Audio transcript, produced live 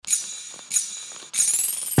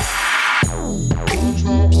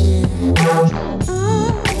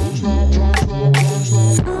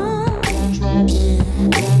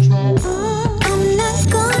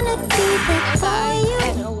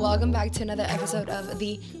back to another episode of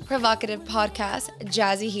the Provocative Podcast.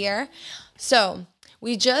 Jazzy here. So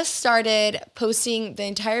we just started posting the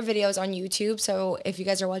entire videos on YouTube. So if you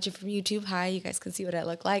guys are watching from YouTube, hi, you guys can see what I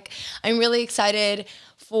look like. I'm really excited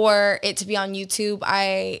for it to be on YouTube.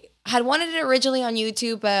 I had wanted it originally on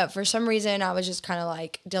YouTube, but for some reason I was just kind of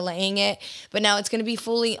like delaying it. But now it's going to be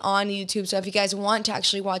fully on YouTube. So if you guys want to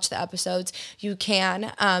actually watch the episodes, you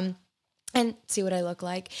can. And see what I look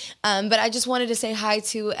like. But I just wanted to say hi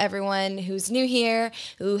to everyone who's new here,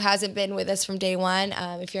 who hasn't been with us from day one.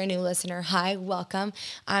 If you're a new listener, hi, welcome.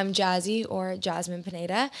 I'm Jazzy, or Jasmine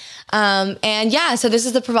Pineda. And yeah, so this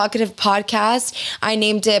is the Provocative Podcast. I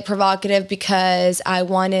named it Provocative because I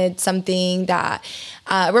wanted something that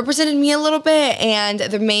represented me a little bit. And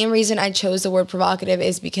the main reason I chose the word provocative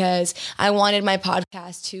is because I wanted my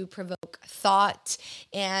podcast to provoke thought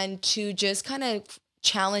and to just kind of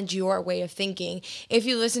challenge your way of thinking. If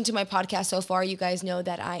you listen to my podcast so far, you guys know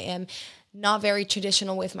that I am not very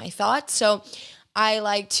traditional with my thoughts. So I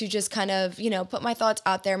like to just kind of, put my thoughts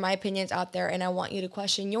out there, my opinions out there, and I want you to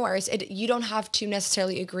question yours. You don't have to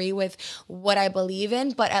necessarily agree with what I believe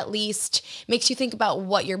in, but at least makes you think about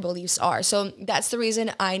what your beliefs are. So that's the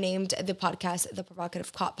reason I named the podcast the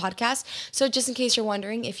Provocative Podcast. So just in case you're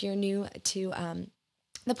wondering if you're new to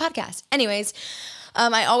the podcast. Anyways,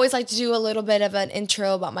 I always like to do a little bit of an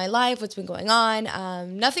intro about my life, what's been going on.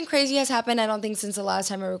 Nothing crazy has happened, I don't think, since the last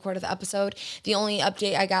time I recorded the episode. The only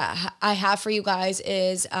update I have for you guys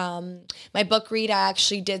is my book read. I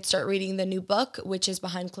actually did start reading the new book, which is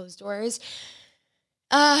Behind Closed Doors.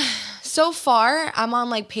 So far, I'm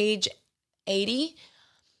on like page 80.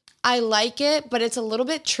 I like it, but it's a little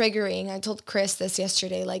bit triggering. I told Chris this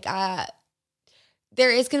yesterday. There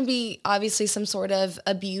is going to be obviously some sort of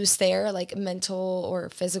abuse there, like mental or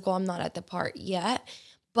physical. I'm not at the part yet,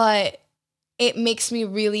 but it makes me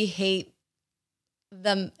really hate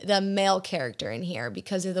the male character in here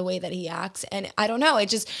because of the way that he acts. And I don't know, it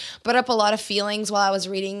just brought up a lot of feelings while I was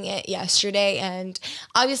reading it yesterday. And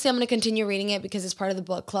obviously I'm going to continue reading it because it's part of the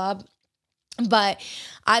book club. But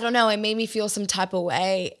I don't know, it made me feel some type of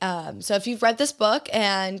way. So if you've read this book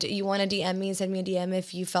and you want to DM me and send me a DM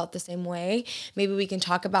if you felt the same way, maybe we can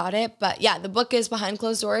talk about it. But yeah, the book is Behind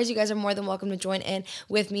Closed Doors. You guys are more than welcome to join in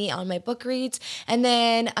with me on my book reads. And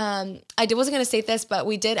then wasn't going to state this, but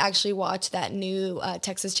we did actually watch that new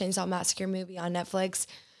Texas Chainsaw Massacre movie on Netflix.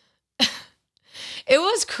 It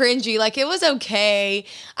was cringy. It was okay.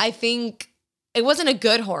 I think it wasn't a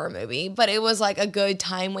good horror movie, but it was like a good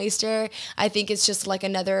time waster. I think it's just like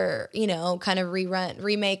another, kind of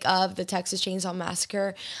remake of the Texas Chainsaw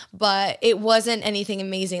Massacre, but it wasn't anything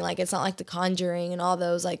amazing. It's not like The Conjuring and all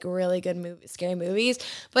those really good scary movies,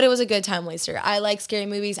 but it was a good time waster. I like scary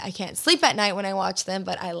movies. I can't sleep at night when I watch them,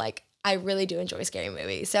 but I really do enjoy scary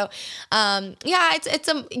movies. So,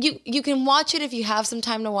 you can watch it if you have some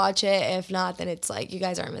time to watch it. If not, then it's you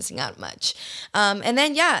guys aren't missing out much. And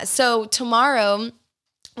then, so tomorrow,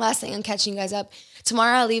 last thing I'm catching you guys up,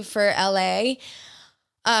 tomorrow I leave for LA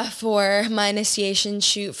for my initiation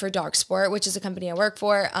shoot for Dark Sport, which is a company I work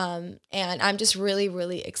for. And I'm just really,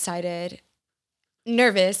 really excited,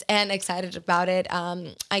 nervous and excited about it.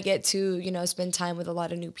 I get to, spend time with a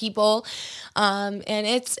lot of new people. And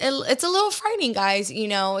it's a little frightening, guys.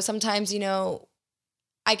 Sometimes,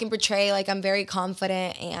 I can portray I'm very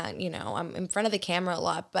confident and, I'm in front of the camera a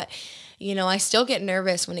lot, but, I still get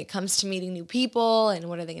nervous when it comes to meeting new people and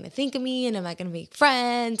what are they going to think of me and am I going to make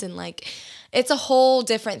friends and it's a whole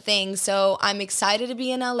different thing. So I'm excited to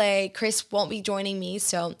be in LA. Chris won't be joining me,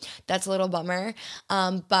 so that's a little bummer.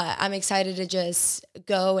 But I'm excited to just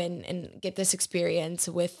go and get this experience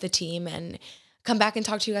with the team and come back and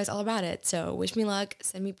talk to you guys all about it. So wish me luck,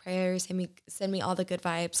 send me prayers, send me all the good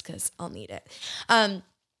vibes because I'll need it.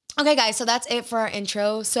 Okay, guys, so that's it for our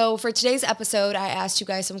intro. So for today's episode, I asked you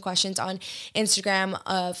guys some questions on Instagram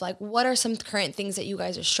of what are some current things that you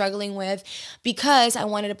guys are struggling with, because I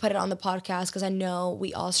wanted to put it on the podcast because I know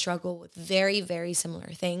we all struggle with very, very similar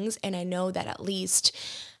things. And I know that at least more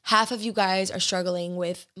than half of you guys are struggling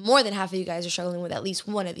with at least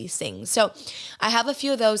one of these things. So I have a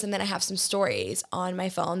few of those, and then I have some stories on my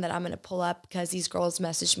phone that I'm going to pull up because these girls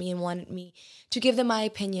messaged me and wanted me to give them my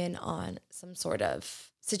opinion on some sort of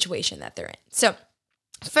situation that they're in. So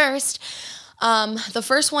first, the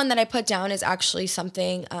first one that I put down is actually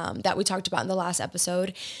something that we talked about in the last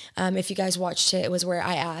episode. If you guys watched it, it was where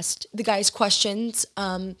I asked the guys questions,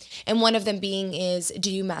 and one of them being is,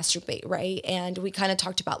 do you masturbate, right? And we kind of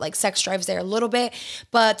talked about sex drives there a little bit,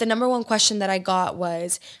 but the number one question that I got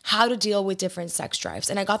was how to deal with different sex drives.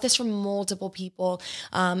 And I got this from multiple people.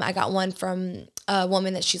 I got one from a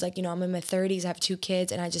woman that she's like, I'm in my 30s, I have 2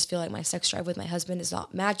 kids, and I just feel like my sex drive with my husband is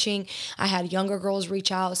not matching. I had younger girls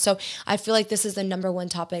reach out. So I feel like this is the number one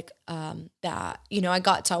topic that, I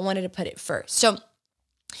got. So I wanted to put it first. So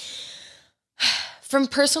from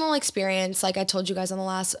personal experience, like I told you guys on the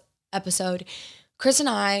last episode, Chris and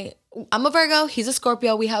I'm a Virgo, he's a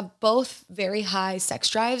Scorpio. We have both very high sex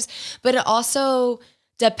drives, but it also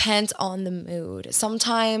depends on the mood.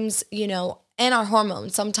 Sometimes, and our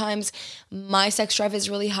hormones. Sometimes my sex drive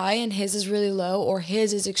is really high and his is really low, or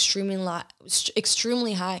his is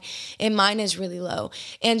extremely high and mine is really low.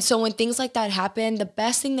 And so when things like that happen, the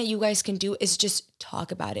best thing that you guys can do is just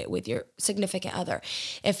talk about it with your significant other.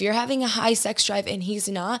 If you're having a high sex drive and he's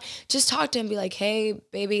not, just talk to him, be like, hey,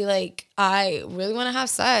 baby, like, I really want to have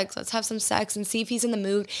sex. Let's have some sex, and see if he's in the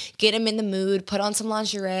mood. Get him in the mood, put on some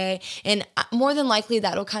lingerie, and more than likely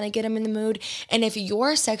that'll kind of get him in the mood. And if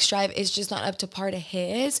your sex drive is just not up to par to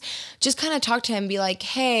his, just kind of talk to him, be like,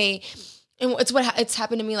 hey, and it's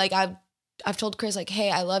happened to me. Like I've told Chris, like, hey,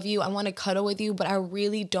 I love you. I want to cuddle with you, but I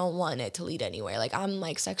really don't want it to lead anywhere. Like, I'm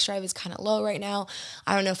like, sex drive is kind of low right now.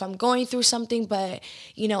 I don't know if I'm going through something, but,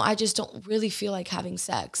 I just don't really feel like having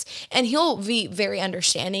sex. And he'll be very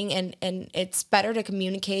understanding, and it's better to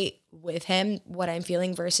communicate with him what I'm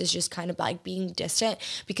feeling versus just kind of like being distant,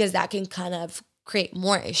 because that can kind of create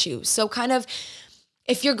more issues. So kind of,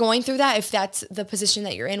 if you're going through that, if that's the position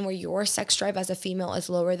that you're in where your sex drive as a female is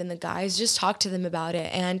lower than the guys, just talk to them about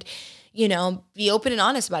it and, be open and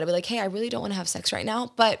honest about it. Be like, hey, I really don't want to have sex right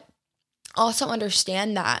now, but also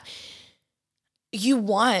understand that you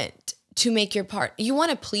want to make you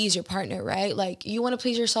want to please your partner, right? Like, you want to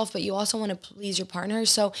please yourself, but you also want to please your partner.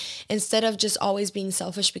 So instead of just always being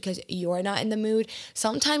selfish because you're not in the mood,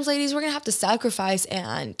 sometimes, ladies, we're going to have to sacrifice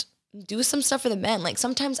and do some stuff for the men. Like,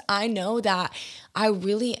 sometimes I know that I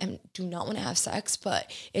really do not want to have sex, but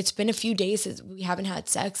it's been a few days since we haven't had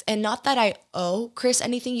sex. And not that I owe Chris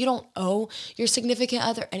anything. You don't owe your significant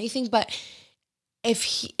other anything, but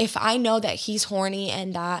if I know that he's horny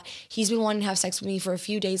and that he's been wanting to have sex with me for a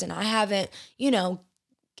few days and I haven't,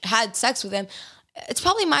 had sex with him, it's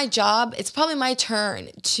probably my job. It's probably my turn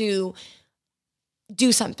to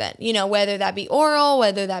do something, whether that be oral,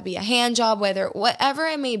 whether that be a hand job, whatever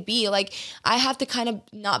it may be. Like, I have to kind of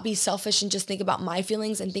not be selfish and just think about my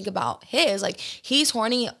feelings and think about his. Like, he's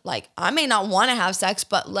horny. Like, I may not want to have sex,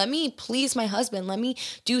 but let me please my husband. Let me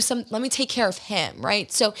take care of him. Right.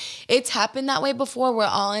 So it's happened that way before, where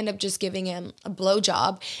I'll end up just giving him a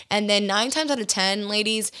blowjob. And then 9 times out of 10,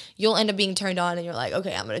 ladies, you'll end up being turned on and you're like,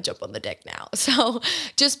 okay, I'm going to jump on the dick now. So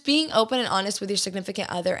just being open and honest with your significant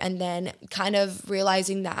other, and then kind of realizing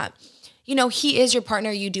that, he is your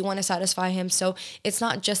partner. You do want to satisfy him. So it's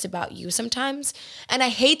not just about you sometimes. And I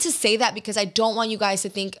hate to say that because I don't want you guys to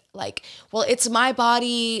think like, well, it's my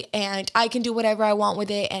body and I can do whatever I want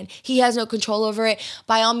with it and he has no control over it.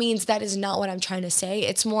 By all means, that is not what I'm trying to say.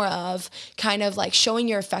 It's more of kind of like showing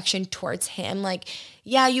your affection towards him. Like,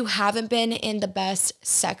 yeah, you haven't been in the best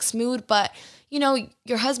sex mood, but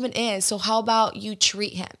your husband is. So how about you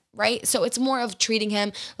treat him? Right? So it's more of treating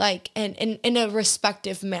him like in a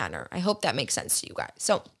respective manner. I hope that makes sense to you guys.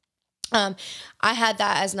 So I had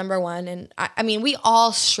that as number one. And I mean, we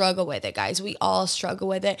all struggle with it, guys. We all struggle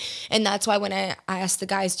with it. And that's why when I asked the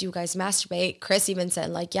guys, do you guys masturbate? Chris even said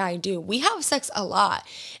like, yeah, I do. We have sex a lot.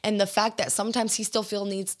 And the fact that sometimes he still feels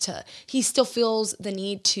the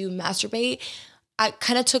need to masturbate, it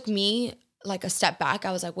kind of took me like a step back.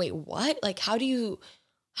 I was like, wait, what? Like, how do you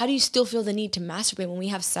still feel the need to masturbate when we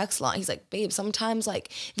have sex a lot? He's like, babe, sometimes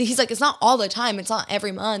it's not all the time. It's not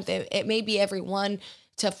every month. It may be every 1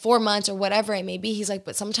 to 4 months or whatever it may be. He's like,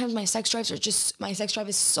 but sometimes my sex drive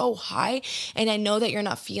is so high and I know that you're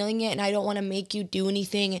not feeling it and I don't want to make you do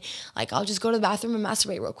anything. Like, I'll just go to the bathroom and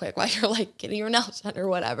masturbate real quick while you're like getting your nails done or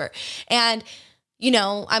whatever. And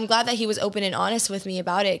I'm glad that he was open and honest with me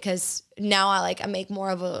about it, because now I make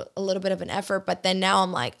more of a little bit of an effort. But then now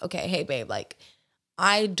I'm like, okay, hey babe, like,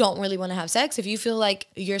 I don't really want to have sex. If you feel like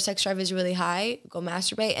your sex drive is really high, go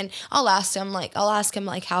masturbate. And I'll ask him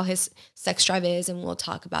how his sex drive is, and we'll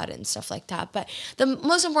talk about it and stuff like that. But the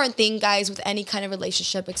most important thing, guys, with any kind of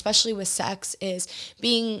relationship, especially with sex, is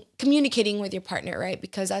communicating with your partner, right?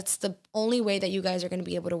 Because that's the only way that you guys are going to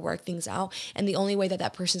be able to work things out, and the only way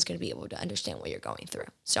that person's going to be able to understand what you're going through.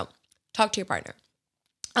 So talk to your partner.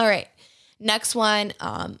 All right. Next one,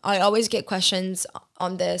 I always get questions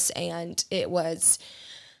on this, and it was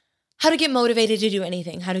how to get motivated to do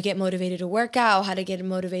anything, how to get motivated to work out, how to get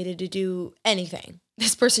motivated to do anything.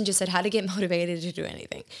 This person just said how to get motivated to do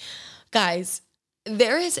anything. Guys,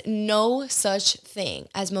 there is no such thing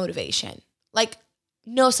as motivation. Like,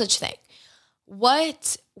 no such thing.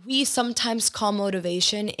 what we sometimes call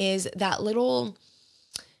motivation is that little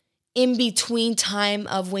in between time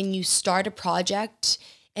of when you start a project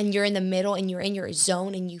and you're in the middle and you're in your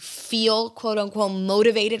zone and you feel quote unquote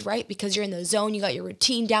motivated, right? Because you're in the zone, you got your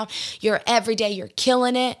routine down, you're every day, you're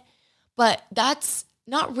killing it. But that's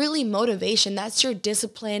not really motivation. That's your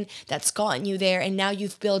discipline that's gotten you there. And now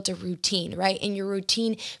you've built a routine, right? And your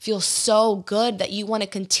routine feels so good that you want to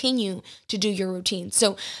continue to do your routine.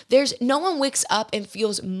 So there's no one wakes up and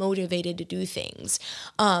feels motivated to do things.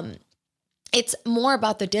 It's more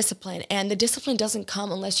about the discipline, and the discipline doesn't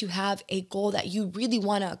come unless you have a goal that you really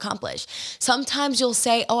want to accomplish. Sometimes you'll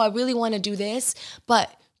say, oh, I really want to do this,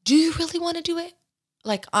 but do you really want to do it?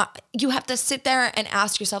 Like, you have to sit there and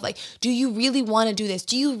ask yourself, like, do you really want to do this?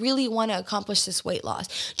 Do you really want to accomplish this weight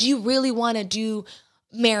loss? Do you really want to do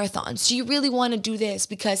marathons? Do you really want to do this?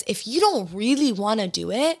 Because if you don't really want to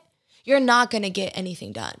do it, you're not going to get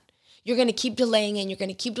anything done. You're going to keep delaying and you're going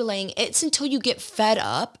to keep delaying. It's until you get fed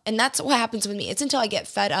up. And that's what happens with me. It's until I get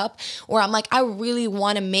fed up or I'm like, I really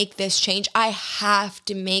want to make this change. I have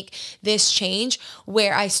to make this change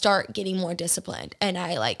where I start getting more disciplined. And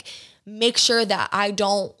I like make sure that I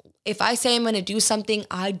don't, if I say I'm going to do something,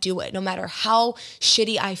 I do it no matter how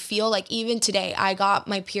shitty I feel. Like even today, I got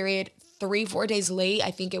my period 3-4 days late. I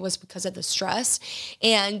think it was because of the stress.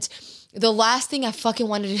 And the last thing I fucking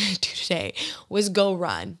wanted to do today was go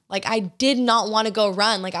run. Like I did not want to go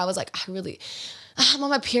run. Like I was like, I'm on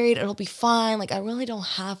my period. It'll be fine. Like I really don't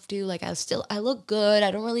have to. Like I look good.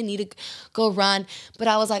 I don't really need to go run. But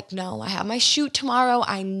I was like, no, I have my shoot tomorrow.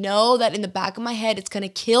 I know that in the back of my head, it's going to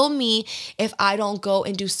kill me if I don't go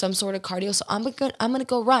and do some sort of cardio. So I'm going to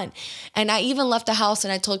go run. And I even left the house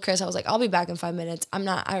and I told Chris, I was like, I'll be back in 5 minutes.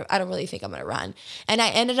 I don't really think I'm going to run. And I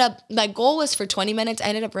ended up, my goal was for 20 minutes. I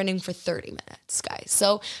ended up running for 30 minutes, guys.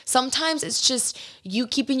 So sometimes it's just you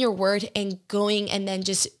keeping your word and going and then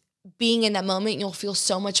just being in that moment. You'll feel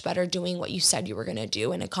so much better doing what you said you were going to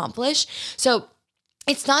do and accomplish. So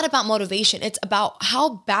it's not about motivation. It's about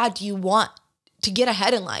how bad do you want to get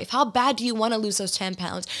ahead in life? How bad do you want to lose those 10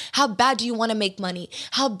 pounds? How bad do you want to make money?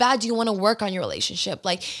 How bad do you want to work on your relationship?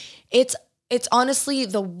 Like it's honestly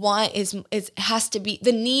the want has to be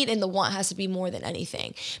the need, and the want has to be more than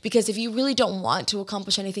anything, because if you really don't want to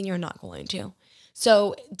accomplish anything, you're not going to.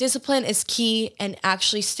 So discipline is key, and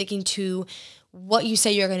actually sticking to what you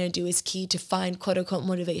say you're going to do is key to find quote unquote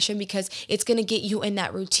motivation, because it's going to get you in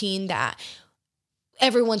that routine that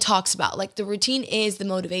everyone talks about. Like the routine is the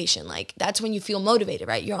motivation. Like that's when you feel motivated,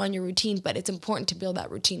 right? You're on your routine, but it's important to build that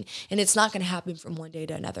routine, and it's not going to happen from one day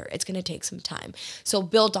to another. It's going to take some time. So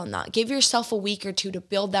build on that. Give yourself a week or two to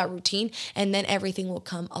build that routine, and then everything will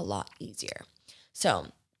come a lot easier. So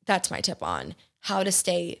that's my tip on how to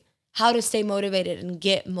stay motivated and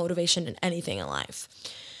get motivation in anything in life.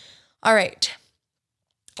 All right.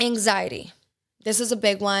 Anxiety. This is a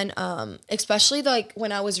big one. Especially like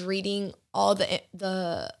when I was reading all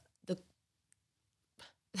the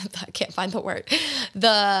I can't find the word.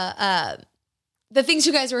 The things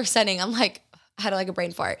you guys were sending. I'm like, I had like a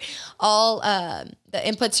brain fart. All the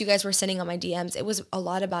inputs you guys were sending on my DMs, it was a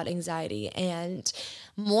lot about anxiety, and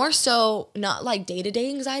more so not like day-to-day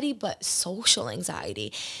anxiety, but social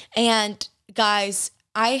anxiety. And guys,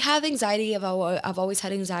 I have anxiety. I've always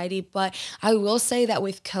had anxiety, but I will say that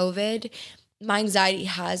with COVID, my anxiety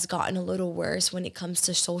has gotten a little worse when it comes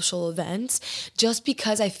to social events, just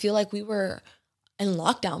because I feel like we were in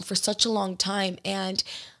lockdown for such a long time. And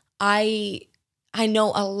I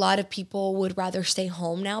know a lot of people would rather stay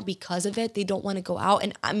home now because of it. They don't want to go out.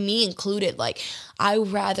 And me included, like I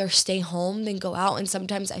would rather stay home than go out. And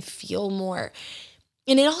sometimes I feel more.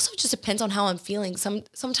 And it also just depends on how I'm feeling.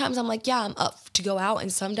 Sometimes I'm like, yeah, I'm up to go out.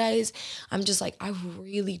 And some days I'm just like, I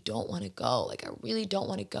really don't want to go. Like, I really don't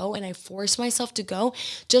want to go. And I force myself to go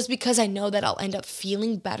just because I know that I'll end up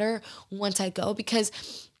feeling better once I go. Because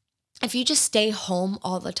if you just stay home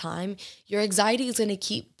all the time, your anxiety is going to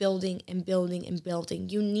keep building and building and building.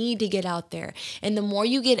 You need to get out there. And the more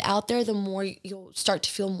you get out there, the more you'll start to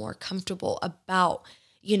feel more comfortable about,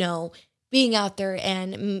 being out there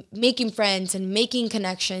and making friends and making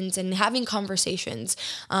connections and having conversations.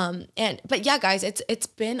 But yeah, guys, it's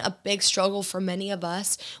been a big struggle for many of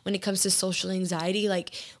us when it comes to social anxiety.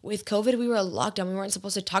 Like with COVID, we were locked down. We weren't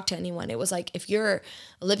supposed to talk to anyone. It was like, if you're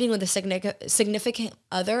living with a significant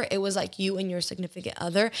other, it was like you and your significant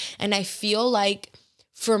other. And I feel like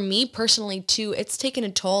for me personally too, it's taken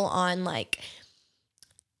a toll on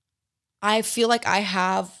I feel like I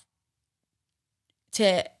have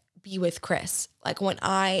to be with Chris. Like when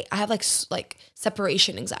I have like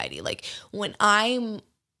separation anxiety. Like when I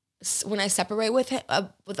separate with him,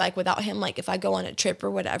 without him, like if I go on a trip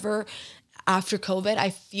or whatever, after COVID, I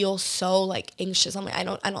feel so like anxious. I'm like, I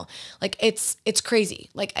don't like it's crazy.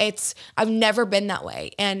 Like I've never been that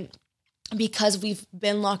way. And because we've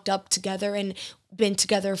been locked up together and been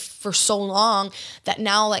together for so long, that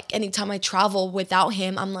now like anytime I travel without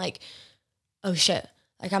him, I'm like, oh shit.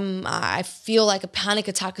 Like I feel like a panic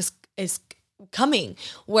attack is coming,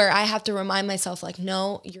 where I have to remind myself like,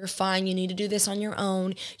 no, you're fine. You need to do this on your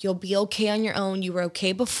own. You'll be okay on your own. You were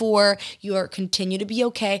okay before. You are continue to be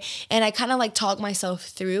okay. And I kind of like talk myself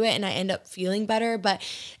through it, and I end up feeling better. But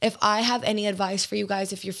if I have any advice for you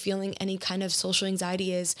guys, if you're feeling any kind of social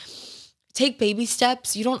anxiety, is take baby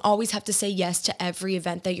steps. You don't always have to say yes to every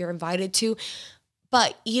event that you're invited to.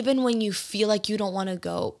 But even when you feel like you don't want to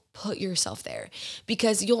go, put yourself there,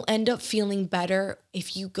 because you'll end up feeling better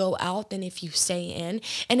if you go out than if you stay in.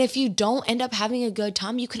 And if you don't end up having a good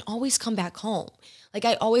time, you can always come back home. Like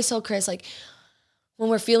I always tell Chris, like when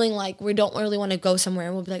we're feeling like we don't really want to go somewhere,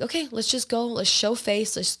 and we'll be like, okay, let's just go, let's show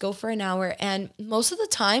face, let's go for an hour. And most of the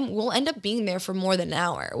time we'll end up being there for more than an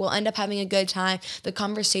hour. We'll end up having a good time. The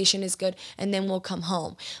conversation is good, and then we'll come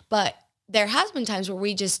home. But there has been times where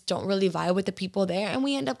we just don't really vibe with the people there, and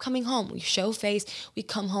we end up coming home. We show face, we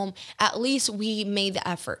come home. At least we made the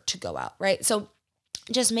effort to go out, right? So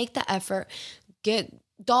just make the effort, get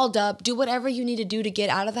dolled up, do whatever you need to do to get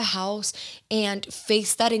out of the house and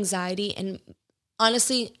face that anxiety. And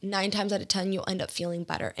honestly, 9 times out of 10, you'll end up feeling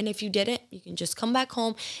better. And if you didn't, you can just come back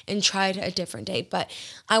home and try it a different day. But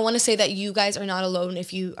I want to say that you guys are not alone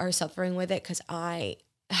if you are suffering with it, because I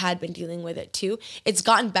had been dealing with it too. It's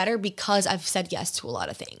gotten better because I've said yes to a lot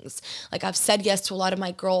of things. Like I've said yes to a lot of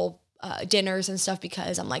my girl dinners and stuff,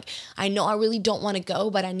 because I'm like, I know I really don't want to go,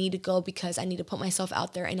 but I need to go because I need to put myself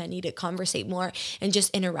out there, and I need to conversate more and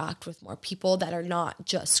just interact with more people that are not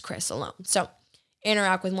just Chris alone. So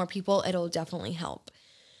interact with more people. It'll definitely help.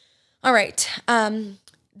 All right.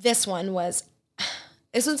 This one's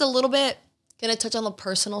a little bit going to touch on the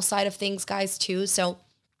personal side of things, guys, too. So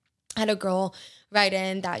I had a girl write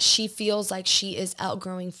in that she feels like she is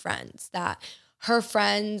outgrowing friends, that her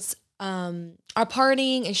friends are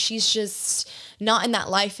partying and she's just not in that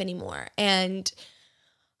life anymore. And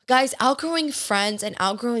guys, outgrowing friends and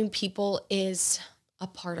outgrowing people is a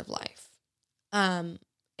part of life.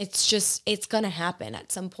 It's going to happen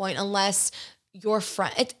at some point, unless your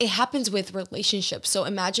friend, it happens with relationships. So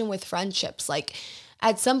imagine with friendships, like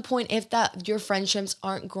at some point, if your friendships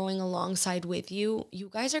aren't growing alongside with you, you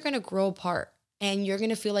guys are going to grow apart. And you're going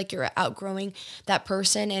to feel like you're outgrowing that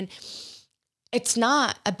person. And it's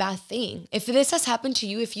not a bad thing. If this has happened to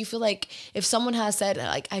you, if you feel like, if someone has said,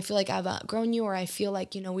 like, I feel like I've outgrown you, or I feel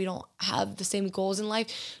like, we don't have the same goals in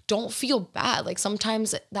life, don't feel bad. Like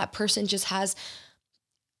sometimes that person just has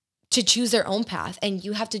to choose their own path, and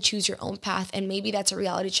you have to choose your own path. And maybe that's a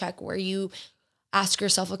reality check where you ask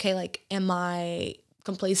yourself, okay, like, am I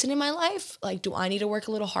complacent in my life? Like, do I need to work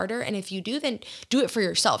a little harder? And if you do, then do it for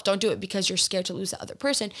yourself. Don't do it because you're scared to lose the other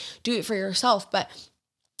person. Do it for yourself. But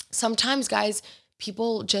sometimes, guys,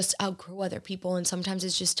 people just outgrow other people, and sometimes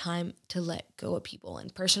it's just time to let go of people.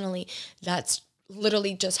 And personally, that's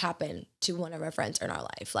literally just happened to one of our friends in our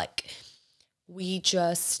life. Like, we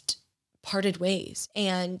just parted ways,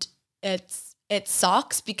 and it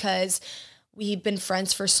sucks because we've been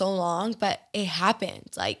friends for so long, but it happened.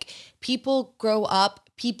 Like, people grow up,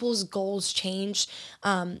 people's goals change.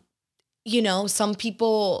 Some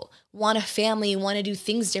people want a family, want to do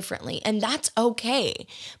things differently, and that's okay,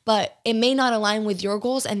 but it may not align with your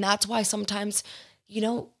goals. And that's why sometimes,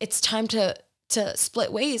 it's time to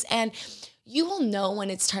split ways. And you will know when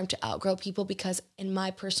it's time to outgrow people, because in my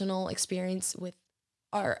personal experience with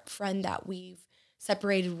our friend that we've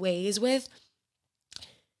separated ways with,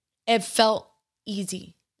 it felt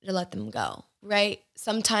easy to let them go, right?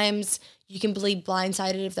 Sometimes you can be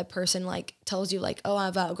blindsided if the person like tells you like, oh,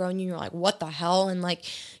 I've outgrown you. You're like, what the hell? And like,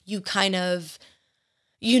 you kind of,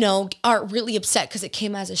 are really upset because it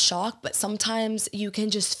came as a shock, but sometimes you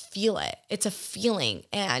can just feel it. It's a feeling.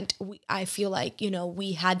 And I feel like,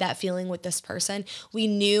 we had that feeling with this person. We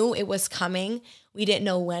knew it was coming. We didn't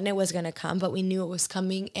know when it was going to come, but we knew it was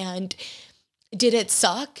coming. And did it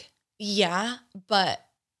suck? Yeah, but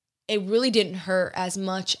it really didn't hurt as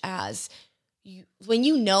much as when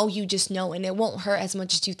you just know, and it won't hurt as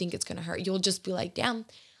much as you think it's going to hurt. You'll just be like, damn,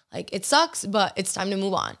 like it sucks, but it's time to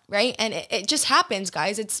move on, right? And it just happens,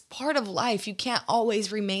 guys. It's part of life. You can't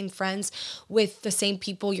always remain friends with the same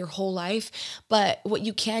people your whole life, but what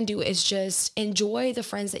you can do is just enjoy the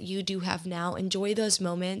friends that you do have now. Enjoy those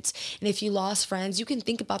moments. And if you lost friends, you can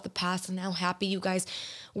think about the past and how happy you guys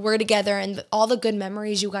were together and all the good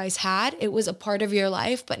memories you guys had. It was a part of your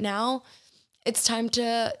life, but now it's time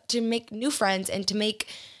to make new friends and to make,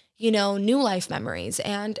 new life memories.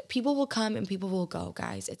 And people will come and people will go,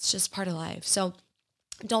 guys. It's just part of life. So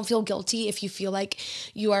don't feel guilty if you feel like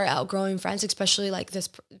you are outgrowing friends, especially like this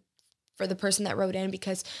for the person that wrote in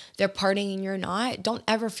because they're partying and you're not. Don't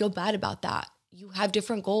ever feel bad about that. You have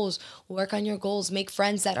different goals. Work on your goals. Make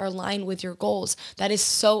friends that are aligned with your goals. That is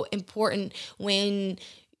so important when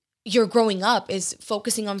you're growing up, is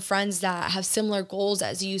focusing on friends that have similar goals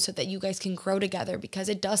as you so that you guys can grow together, because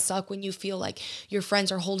it does suck when you feel like your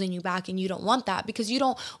friends are holding you back and you don't want that, because you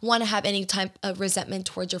don't want to have any type of resentment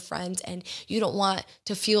towards your friends, and you don't want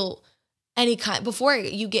to feel before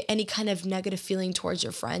you get any kind of negative feeling towards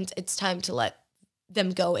your friends. It's time to let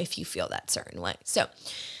them go if you feel that certain way. So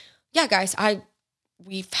yeah, guys,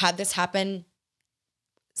 we've had this happen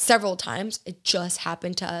several times. It just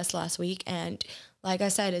happened to us last week, and like I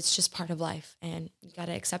said, it's just part of life and you got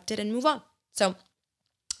to accept it and move on. So,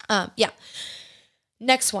 yeah.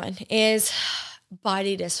 Next one is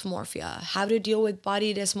body dysmorphia. How to deal with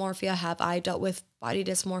body dysmorphia. Have I dealt with body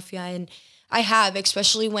dysmorphia? And I have,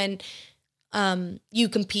 especially when you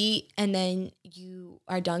compete and then you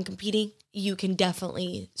are done competing, you can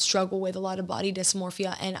definitely struggle with a lot of body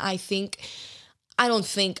dysmorphia. And I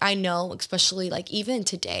know, especially like even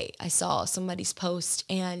today, I saw somebody's post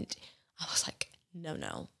and I was like,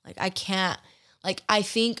 no, like I can't, like I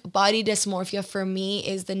think body dysmorphia for me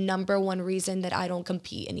is the number one reason that I don't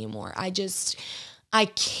compete anymore. I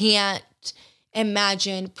can't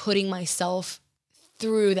imagine putting myself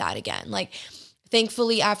through that again. Like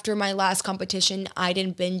thankfully after my last competition, I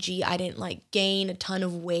didn't binge eat, I didn't like gain a ton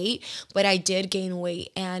of weight, but I did gain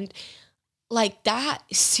weight, and like that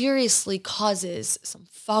seriously causes some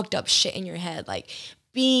fucked up shit in your head. Like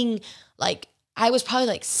being like, I was probably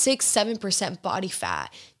like 6-7% body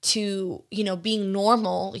fat to, being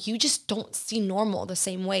normal. You just don't see normal the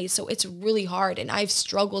same way. So it's really hard. And I've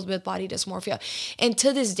struggled with body dysmorphia. And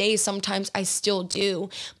to this day, sometimes I still do.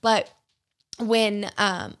 But when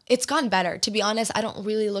it's gotten better, to be honest, I don't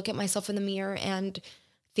really look at myself in the mirror and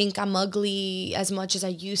think I'm ugly as much as I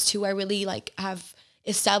used to. I really have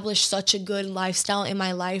established such a good lifestyle in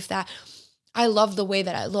my life that I love the way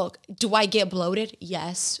that I look. Do I get bloated?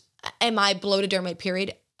 Yes. Am I bloated during my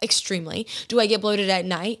period? Extremely. Do I get bloated at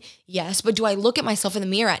night? Yes. But do I look at myself in the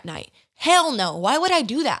mirror at night? Hell no. Why would I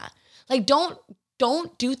do that? Like, don't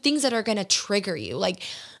do things that are going to trigger you. Like,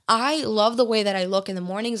 I love the way that I look in the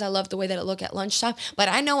mornings. I love the way that I look at lunchtime. But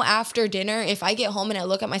I know after dinner, if I get home and I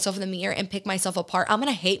look at myself in the mirror and pick myself apart, I'm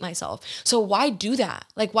going to hate myself. So why do that?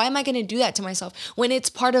 Like, why am I going to do that to myself when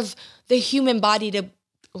it's part of the human body to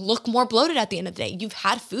look more bloated at the end of the day? You've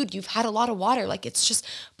had food, you've had a lot of water, like it's just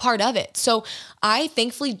part of it. So I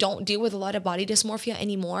thankfully don't deal with a lot of body dysmorphia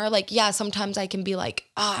anymore. Like, yeah, sometimes I can be like,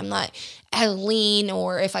 I'm not as lean,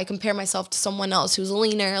 or if I compare myself to someone else who's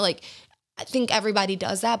leaner, like I think everybody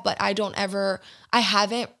does that, but I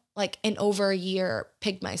haven't like in over a year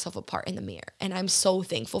picked myself apart in the mirror. And I'm so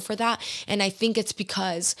thankful for that. And I think it's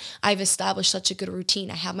because I've established such a good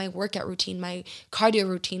routine. I have my workout routine, my cardio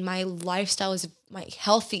routine, my lifestyle is my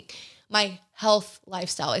health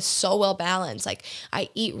lifestyle is so well balanced. Like I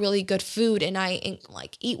eat really good food and I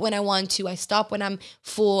like eat when I want to. I stop when I'm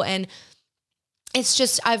full. And it's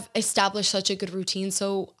just, I've established such a good routine.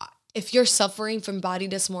 So if you're suffering from body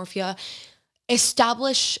dysmorphia,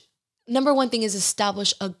 number one thing is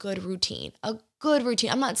establish a good routine.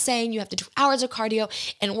 I'm not saying you have to do hours of cardio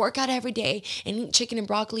and work out every day and eat chicken and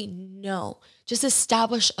broccoli. No, just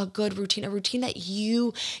establish a good routine, a routine that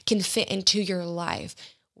you can fit into your life.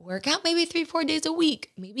 Work out maybe 3-4 days a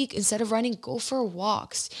week. Maybe instead of running, go for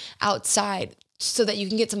walks outside so that you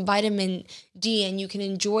can get some vitamin D and you can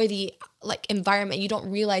enjoy the environment. You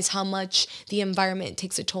don't realize how much the environment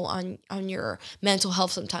takes a toll on your mental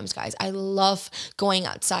health sometimes, guys. I love going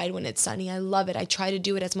outside when it's sunny. I love it. I try to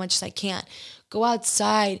do it as much as I can. Go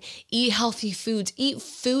outside, eat healthy foods, eat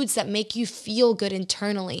foods that make you feel good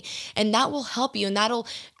internally. And that will help you. And that'll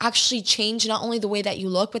actually change not only the way that you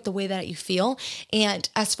look, but the way that you feel. And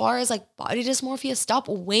as far as body dysmorphia, stop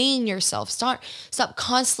weighing yourself. Stop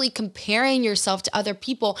constantly comparing yourself to other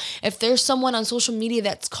people. If there's someone on social media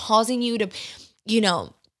that's causing you to,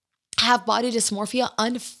 have body dysmorphia,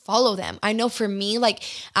 unfollow them. I know for me,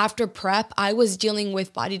 after prep, I was dealing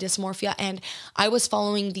with body dysmorphia and I was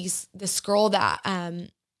following this girl that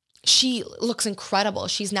she looks incredible.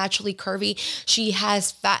 She's naturally curvy. She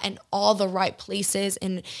has fat in all the right places,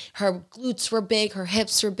 and her glutes were big, her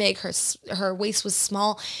hips were big, her waist was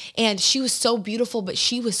small, and she was so beautiful, but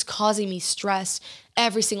she was causing me stress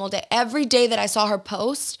every single day. Every day that I saw her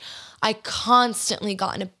post, I constantly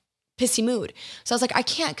got in a pissy mood. So I was like, I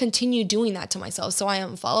can't continue doing that to myself. So I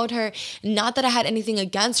unfollowed her. Not that I had anything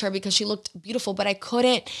against her because she looked beautiful, but I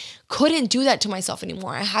couldn't do that to myself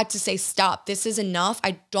anymore. I had to say, stop, this is enough.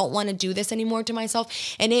 I don't want to do this anymore to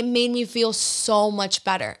myself. And it made me feel so much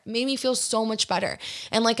better.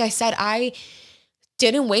 And like I said, I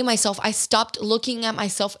didn't weigh myself. I stopped looking at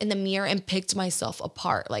myself in the mirror and picked myself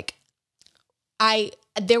apart. Like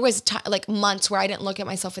there was like months where I didn't look at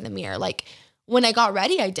myself in the mirror. Like when I got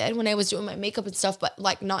ready, I did when I was doing my makeup and stuff, but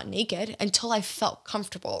like not naked until I felt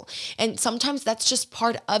comfortable. And sometimes that's just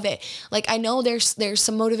part of it. Like I know there's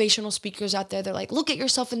some motivational speakers out there. They're like, look at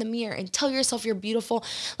yourself in the mirror and tell yourself you're beautiful.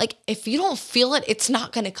 Like if you don't feel it, it's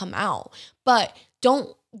not going to come out. But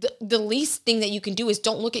the least thing that you can do is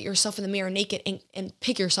don't look at yourself in the mirror naked and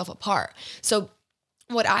pick yourself apart. So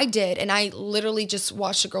what I did, and I literally just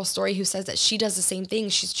watched a girl's story who says that she does the same thing.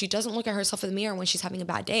 She doesn't look at herself in the mirror when she's having a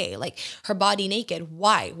bad day, like her body naked.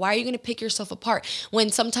 Why? Why are you going to pick yourself apart when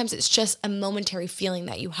sometimes it's just a momentary feeling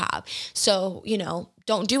that you have? So,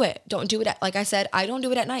 don't do it. Don't do it. Like I said, I don't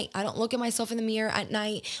do it at night. I don't look at myself in the mirror at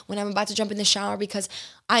night when I'm about to jump in the shower because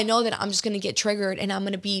I know that I'm just going to get triggered and I'm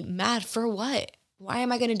going to be mad for what? Why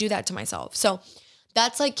am I going to do that to myself? So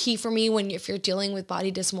that's like key for me if you're dealing with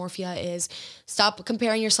body dysmorphia is stop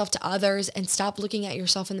comparing yourself to others and stop looking at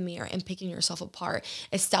yourself in the mirror and picking yourself apart.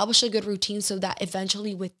 Establish a good routine so that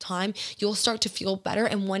eventually with time, you'll start to feel better.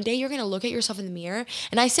 And one day you're going to look at yourself in the mirror.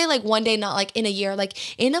 And I say like one day, not like in a year, like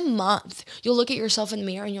in a month, you'll look at yourself in the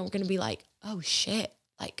mirror and you're going to be like, oh shit.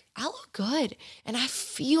 Like I look good and I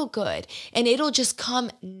feel good and it'll just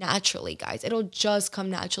come naturally, guys. It'll just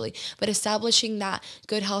come naturally. But establishing that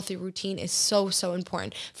good, healthy routine is so, so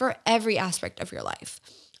important for every aspect of your life.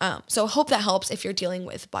 So hope that helps if you're dealing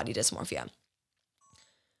with body dysmorphia.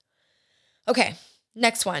 Okay,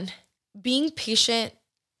 next one, being patient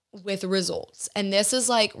with results. And this is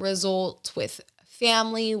like results with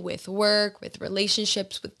family, with work, with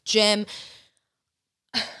relationships, with gym.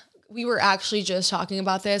 We were actually just talking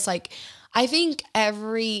about this. Like, I think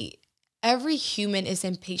every human is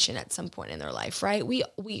impatient at some point in their life, right? We're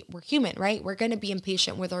human, right? We're going to be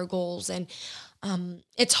impatient with our goals. And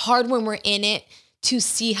it's hard when we're in it to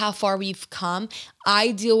see how far we've come.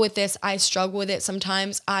 I deal with this. I struggle with it.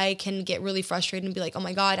 Sometimes I can get really frustrated and be like, oh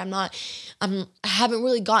my God, I haven't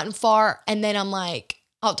really gotten far. And then I'm like,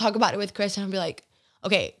 I'll talk about it with Chris and I'll be like,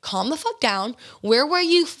 okay, calm the fuck down. Where were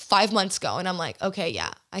you 5 months ago? And I'm like, okay, yeah,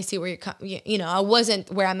 I see where you're coming. I wasn't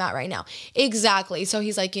where I'm at right now. Exactly. So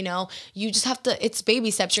he's like, you just have to, it's baby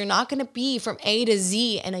steps. You're not going to be from A to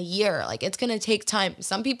Z in a year. Like it's going to take time.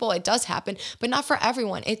 Some people, it does happen, but not for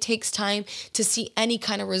everyone. It takes time to see any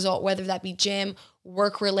kind of result, whether that be gym,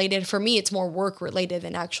 work related. For me, it's more work related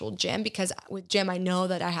than actual gym because with gym, I know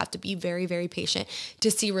that I have to be very, very patient to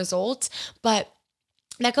see results. But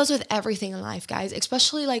that goes with everything in life, guys,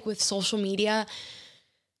 especially like with social media.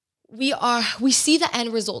 We see the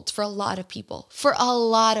end results for a lot of people.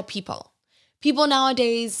 People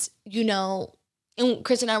nowadays, and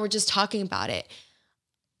Chris and I were just talking about it.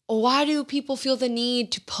 Why do people feel the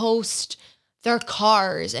need to post their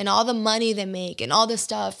cars and all the money they make and all this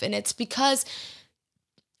stuff? And it's because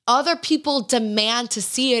other people demand to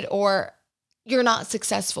see it, or you're not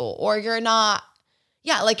successful, or you're not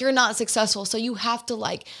successful. So you have to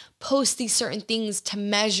like post these certain things to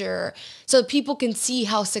measure so people can see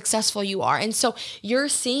how successful you are. And so you're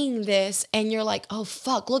seeing this and you're like, oh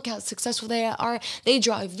fuck, look how successful they are. They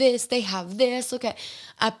drive this, they have this, look at,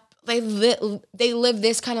 they live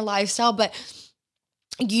this kind of lifestyle, but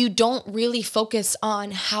you don't really focus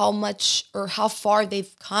on how much or how far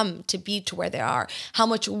they've come to be to where they are, how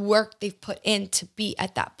much work they've put in to be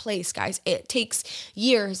at that place, guys. It takes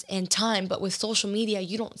years and time, but with social media,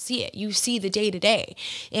 you don't see it. You see the day to day.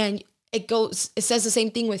 And it says the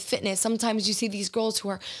same thing with fitness. Sometimes you see these girls who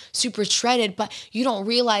are super shredded, but you don't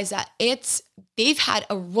realize that they've had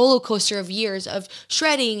a roller coaster of years of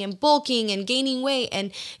shredding and bulking and gaining weight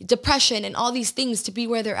and depression and all these things to be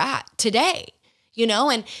where they're at today.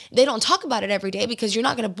 And they don't talk about it every day because you're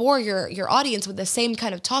not going to bore your audience with the same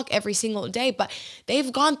kind of talk every single day, but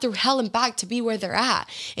they've gone through hell and back to be where they're at.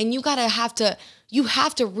 And you have to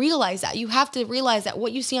realize that. You have to realize that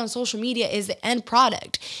what you see on social media is the end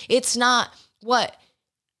product. It's not what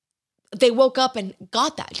they woke up and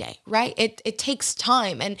got that day, right? It takes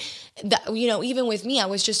time. And that, even with me, I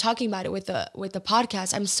was just talking about it with the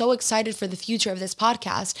podcast. I'm so excited for the future of this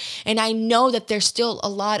podcast. And I know that there's still a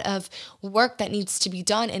lot of work that needs to be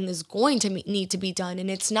done and is going to need to be done.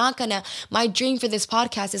 And my dream for this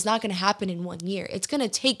podcast is not going to happen in 1 year. It's going to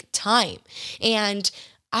take time. And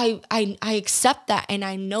I accept that, and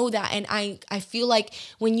I know that, and I feel like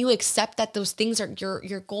when you accept that those things are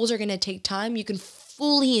your goals are going to take time, you can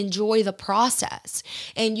fully enjoy the process,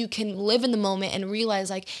 and you can live in the moment and realize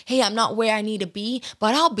like, hey, I'm not where I need to be,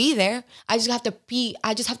 but I'll be there. I just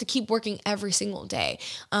have to keep working every single day.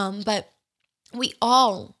 But we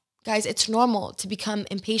all, guys, it's normal to become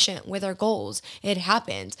impatient with our goals. It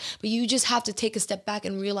happens. But you just have to take a step back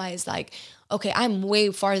and realize like, okay, I'm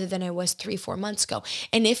way farther than I was 3-4 months ago.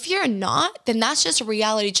 And if you're not, then that's just a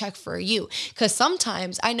reality check for you. Because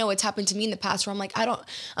sometimes I know it's happened to me in the past where I'm like,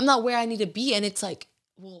 I'm not where I need to be. And it's like,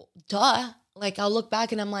 well, duh. Like I'll look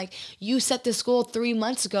back and I'm like, you set this goal 3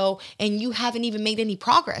 months ago and you haven't even made any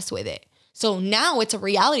progress with it. So now it's a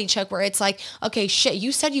reality check where it's like, okay, shit,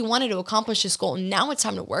 you said you wanted to accomplish this goal. Now it's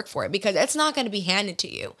time to work for it, because it's not going to be handed to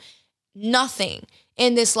you. Nothing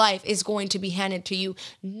in this life is going to be handed to you.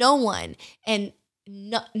 No one. And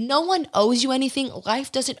no one owes you anything.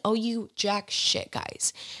 Life doesn't owe you jack shit,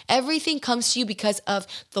 guys. Everything comes to you because of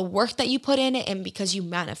the work that you put in it and because you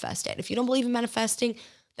manifest it. If you don't believe in manifesting,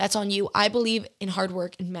 that's on you. I believe in hard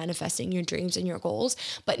work and manifesting your dreams and your goals.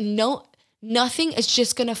 But nothing is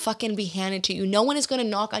just going to fucking be handed to you. No one is going to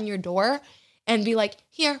knock on your door and be like,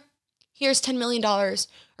 here's $10 million,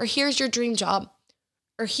 or here's your dream job,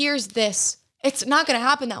 or here's this. It's not going to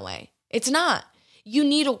happen that way. It's not. You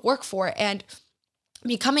need to work for it. And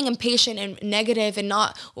becoming impatient and negative and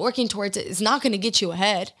not working towards it is not going to get you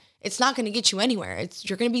ahead. It's not going to get you anywhere.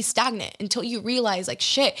 You're going to be stagnant until you realize like,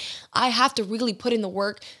 shit, I have to really put in the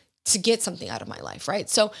work to get something out of my life, right?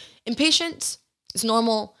 So impatience is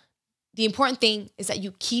normal. The important thing is that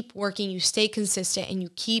you keep working, you stay consistent, and you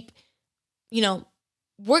keep,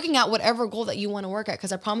 working at whatever goal that you want to work at.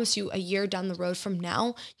 Because I promise you, a year down the road from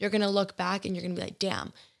now, you're going to look back and you're going to be like,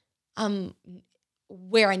 damn, I'm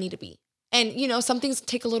where I need to be. And, some things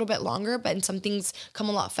take a little bit longer, but some things come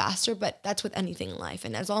a lot faster. But that's with anything in life.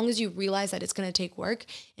 And as long as you realize that it's going to take work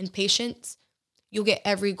and patience, you'll get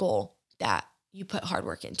every goal that you put hard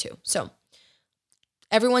work into. So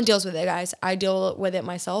everyone deals with it, guys. I deal with it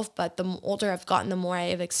myself, but the older I've gotten, the more I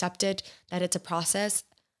have accepted that it's a process,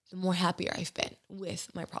 the more happier I've been with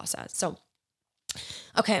my process. So,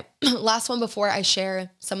 okay, last one before I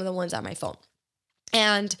share some of the ones on my phone.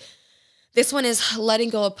 And this one is letting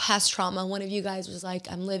go of past trauma. One of you guys was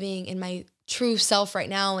like, I'm living in my true self right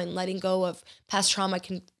now, and letting go of past trauma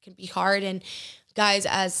can be hard. And guys,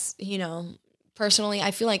 as personally,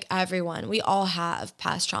 I feel like we all have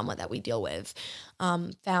past trauma that we deal with.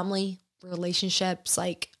 Family, relationships,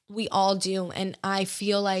 like we all do. And I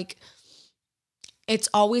feel like it's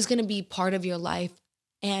always going to be part of your life,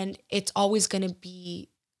 and it's always going to be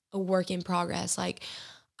a work in progress. Like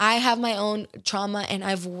I have my own trauma and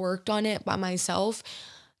I've worked on it by myself.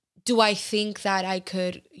 Do I think that I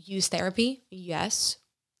could use therapy? Yes.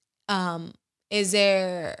 Is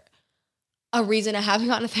there a reason I haven't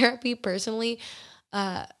gotten therapy personally?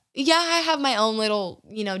 Yeah, I have my own little,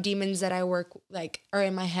 demons that I work like are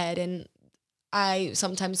in my head. And I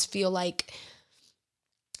sometimes feel like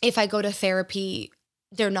if I go to therapy,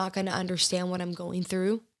 they're not going to understand what I'm going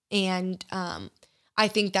through. And I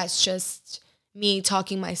think that's just me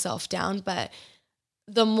talking myself down. But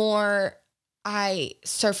the more I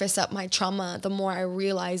surface up my trauma, the more I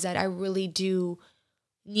realize that I really do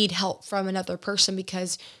need help from another person,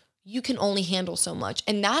 because you can only handle so much.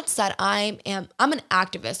 And that's that I'm an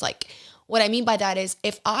activist. Like what I mean by that is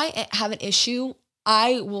if I have an issue,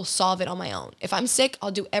 I will solve it on my own. If I'm sick,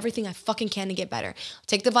 I'll do everything I fucking can to get better. I'll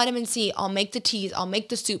take the vitamin C, I'll make the teas, I'll make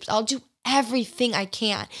the soups, I'll do everything I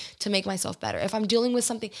can to make myself better. If I'm dealing with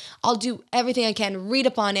something, I'll do everything I can, read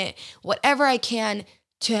up on it, whatever I can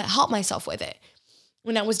to help myself with it.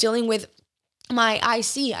 When I was dealing with my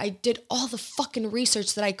IC, I did all the fucking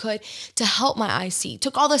research that I could to help my IC.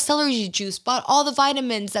 Took all the celery juice, bought all the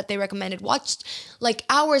vitamins that they recommended, watched like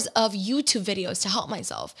hours of YouTube videos to help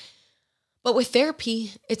myself. But with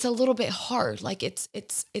therapy, it's a little bit hard. Like it's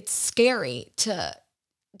scary to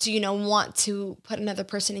want to put another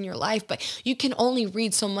person in your life, but you can only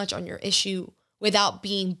read so much on your issue without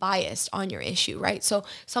being biased on your issue, right? So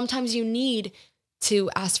sometimes you need to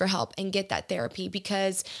ask for help and get that therapy,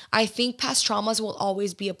 because I think past traumas will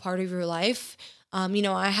always be a part of your life.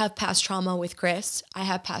 I have past trauma with Chris. I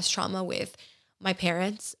have past trauma with my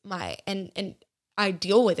parents, and I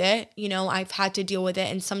deal with it. I've had to deal with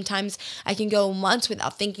it. And sometimes I can go months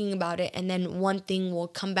without thinking about it, and then one thing will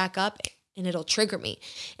come back up and it'll trigger me.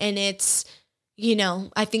 And it's,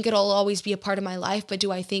 I think it'll always be a part of my life, but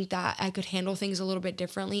do I think that I could handle things a little bit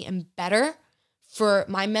differently and better for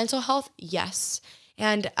my mental health? Yes.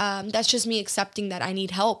 And that's just me accepting that I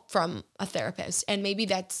need help from a therapist. And maybe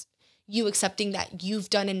that's you accepting that you've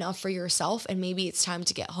done enough for yourself and maybe it's time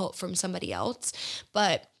to get help from somebody else.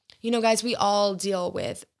 But, guys, we all deal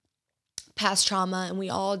with past trauma and we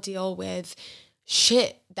all deal with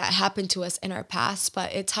shit that happened to us in our past,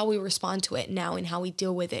 but it's how we respond to it now and how we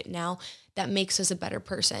deal with it now that makes us a better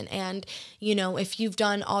person. And, if you've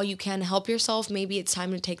done all you can to help yourself, maybe it's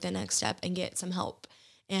time to take the next step and get some help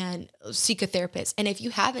and seek a therapist. And if you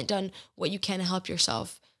haven't done what you can to help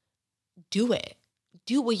yourself, do it.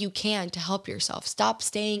 Do what you can to help yourself. Stop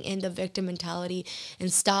staying in the victim mentality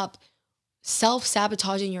and stop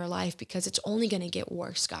self-sabotaging your life, because it's only going to get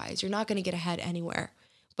worse, guys. You're not going to get ahead anywhere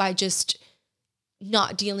by just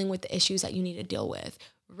not dealing with the issues that you need to deal with.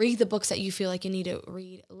 Read the books that you feel like you need to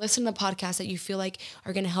read. Listen to podcasts that you feel like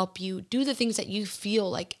are going to help you. Do the things that you feel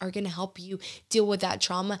like are going to help you deal with that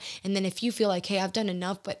trauma. And then if you feel like, hey, I've done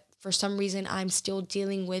enough, but for some reason I'm still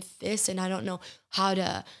dealing with this and I don't know how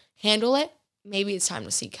to handle it, maybe it's time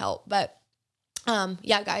to seek help. But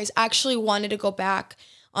yeah, guys, I actually wanted to go back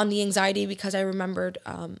on the anxiety because I remembered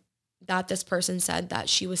that this person said that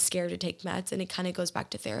she was scared to take meds, and it kind of goes back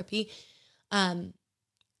to therapy.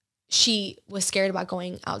 She was scared about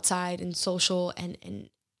going outside and social, and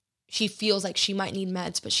she feels like she might need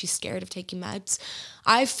meds, but she's scared of taking meds.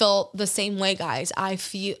 I felt the same way, guys. I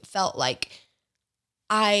felt like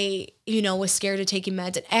I, was scared of taking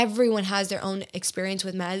meds, and everyone has their own experience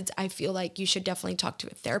with meds. I feel like you should definitely talk to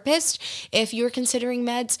a therapist if you're considering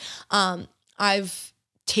meds. I've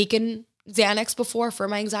taken Xanax before for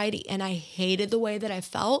my anxiety, and I hated the way that I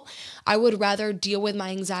felt. I would rather deal with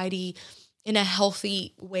my anxiety in a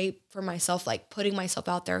healthy way for myself, like putting myself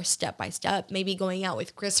out there step by step, maybe going out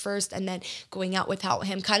with Chris first and then going out without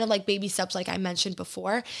him, kind of like baby steps like I mentioned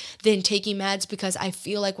before, than taking meds, because I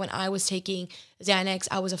feel like when I was taking Xanax,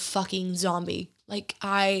 I was a fucking zombie. Like,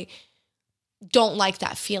 I don't like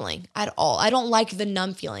that feeling at all. I don't like the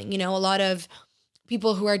numb feeling. A lot of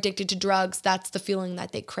people who are addicted to drugs, that's the feeling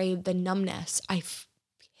that they crave, the numbness. I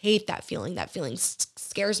hate that feeling. That feeling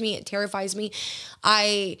scares me. It terrifies me.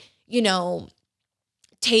 I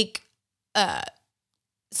take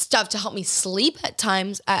stuff to help me sleep at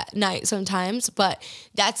times at night sometimes, but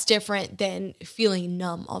that's different than feeling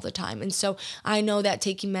numb all the time. And so I know that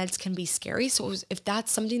taking meds can be scary. So if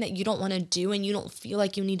that's something that you don't want to do and you don't feel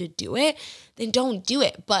like you need to do it, then don't do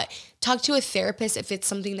it. But talk to a therapist if it's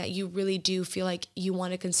something that you really do feel like you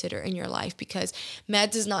want to consider in your life, because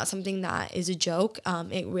meds is not something that is a joke.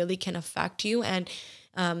 It really can affect you. And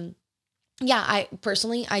yeah,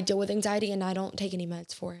 I deal with anxiety and I don't take any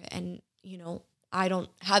meds for it. And, I don't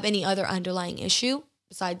have any other underlying issue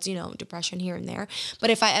besides, depression here and there. But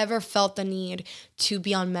if I ever felt the need to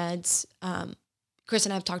be on meds, Chris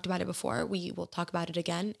and I have talked about it before. We will talk about it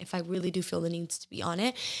again if I really do feel the need to be on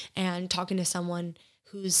it. And talking to someone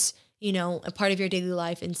who's, a part of your daily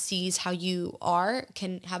life and sees how you are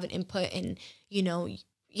can have an input in,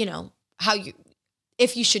 how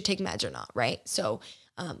if you should take meds or not, right? So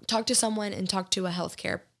talk to someone and talk to a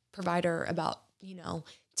healthcare provider about,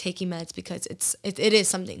 taking meds, because it is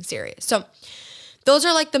something serious. So those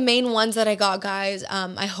are like the main ones that I got, guys.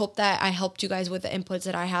 I hope that I helped you guys with the inputs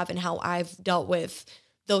that I have and how I've dealt with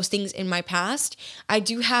those things in my past. I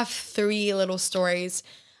do have 3 little stories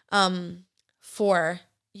for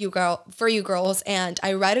you girls, and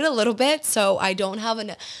I read it a little bit, so I don't have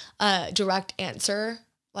a direct answer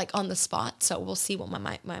like on the spot. So we'll see what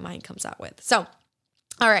my mind comes out with. So,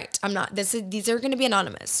 all right, these are going to be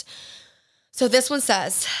anonymous. So this one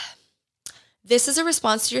says, this is a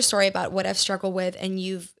response to your story about what I've struggled with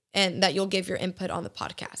and that you'll give your input on the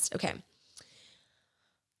podcast. Okay.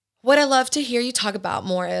 What I love to hear you talk about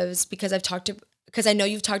more is because I know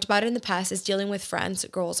you've talked about it in the past, is dealing with friends,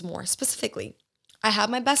 girls more specifically. I have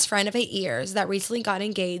my best friend of 8 years that recently got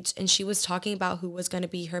engaged, and she was talking about who was going to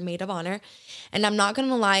be her maid of honor. And I'm not going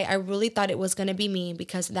to lie, I really thought it was going to be me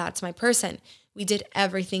because that's my person. We did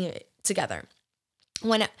everything together.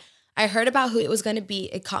 When I heard about who it was going to be,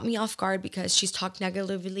 it caught me off guard because she's talked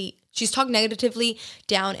negatively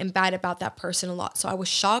down and bad about that person a lot. So I was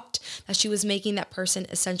shocked that she was making that person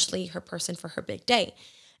essentially her person for her big day.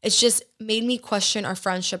 It's just made me question our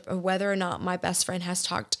friendship of whether or not my best friend has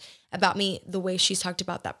talked about me the way she's talked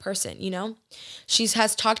about that person, She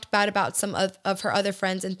has talked bad about some of her other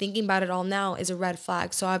friends, and thinking about it all now is a red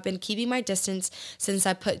flag. So I've been keeping my distance since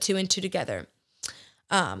I put 2 and 2 together.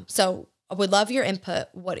 So I would love your input.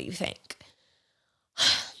 What do you think?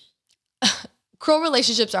 Cruel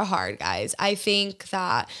relationships are hard, guys. I think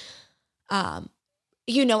that,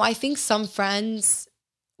 I think some friends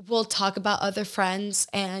will talk about other friends,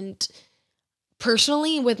 and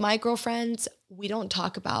personally with my girlfriends, we don't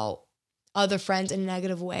talk about other friends in a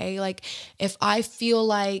negative way. Like, if I feel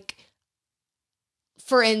like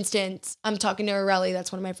for instance, I'm talking to Aurelie,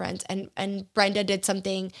 that's one of my friends, and Brenda did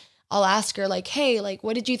something, I'll ask her like, hey, like,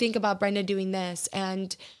 what did you think about Brenda doing this?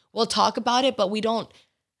 And we'll talk about it, but we don't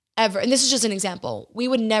ever, and this is just an example, we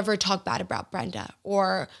would never talk bad about Brenda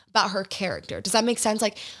or about her character. Does that make sense?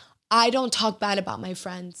 Like, I don't talk bad about my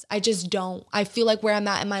friends. I just don't. I feel like where I'm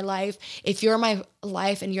at in my life, if you're my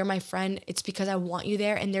life and you're my friend, it's because I want you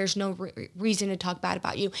there and there's no reason to talk bad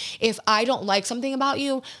about you. If I don't like something about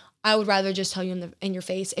you, I would rather just tell you in your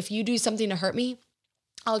face. If you do something to hurt me,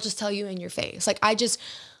 I'll just tell you in your face. Like,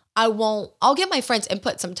 I'll get my friends'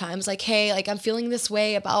 input sometimes. Like, hey, like, I'm feeling this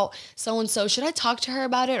way about so-and-so. Should I talk to her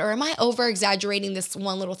about it? Or am I over exaggerating this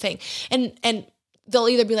one little thing? And they'll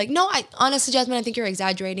either be like, no, honestly, Jasmine, I think you're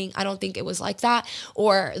exaggerating. I don't think it was like that.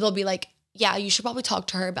 Or they'll be like, yeah, you should probably talk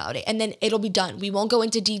to her about it. And then it'll be done. We won't go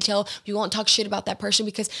into detail. We won't talk shit about that person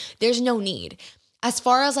because there's no need. As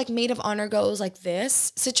far as like maid of honor goes, like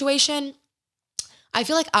this situation, I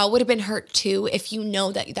feel like I would have been hurt too if you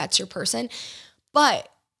know that that's your person. But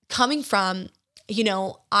coming from, you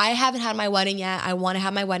know, I haven't had my wedding yet. I want to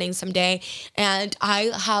have my wedding someday. And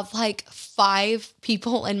I have like 5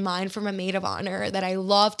 people in mind for my maid of honor that I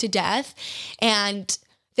love to death. And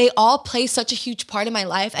they all play such a huge part in my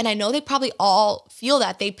life. And I know they probably all feel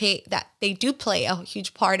that they do play a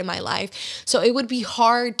huge part in my life. So it would be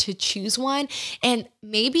hard to choose one. And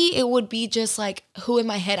maybe it would be just like who in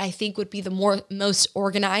my head I think would be the most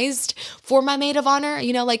organized for my maid of honor.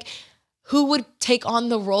 You know, like, who would take on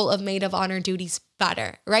the role of maid of honor duties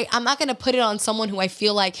better, right? I'm not going to put it on someone who I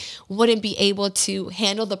feel like wouldn't be able to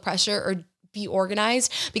handle the pressure or be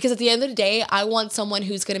organized, because at the end of the day, I want someone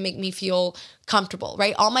who's going to make me feel comfortable,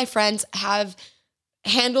 right? All my friends have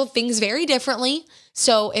handled things very differently.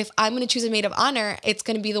 So if I'm going to choose a maid of honor, it's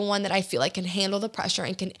going to be the one that I feel like can handle the pressure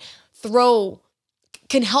and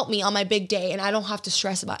can help me on my big day, and I don't have to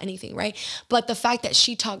stress about anything, right? But the fact that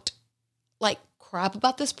she talked like crap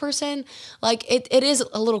about this person, like it is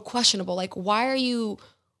a little questionable. Like, why are you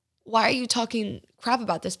talking crap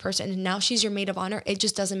about this person and now she's your maid of honor? It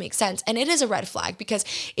just doesn't make sense. And it is a red flag, because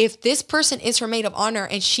if this person is her maid of honor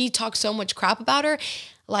and she talks so much crap about her,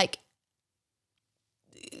 like,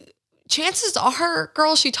 chances are,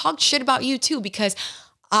 girl, she talked shit about you too, because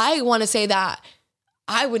I want to say that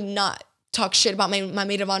I would not talk shit about my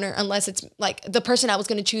maid of honor unless it's like the person I was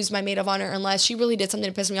going to choose my maid of honor, unless she really did something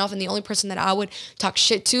to piss me off. And the only person that I would talk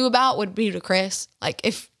shit to about would be to Chris. Like,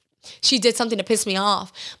 if she did something to piss me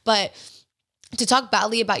off. But to talk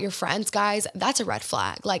badly about your friends, guys, that's a red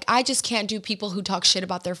flag. Like, I just can't do people who talk shit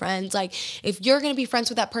about their friends. Like, if you're going to be friends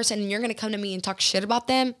with that person and you're going to come to me and talk shit about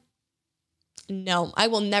them, no, I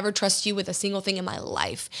will never trust you with a single thing in my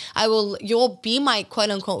life. You'll be my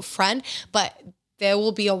quote unquote friend, but there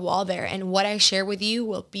will be a wall there. And what I share with you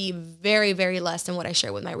will be very, very less than what I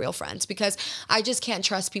share with my real friends, because I just can't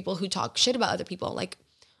trust people who talk shit about other people. Like,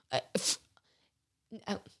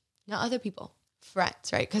 not other people,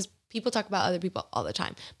 friends, right? Because people talk about other people all the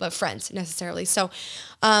time, but friends necessarily. So,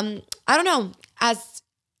 I don't know,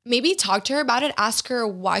 maybe talk to her about it. Ask her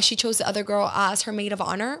why she chose the other girl as her maid of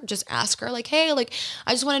honor. Just ask her like, hey, like,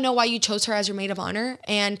 I just want to know why you chose her as your maid of honor,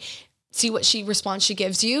 and see what response she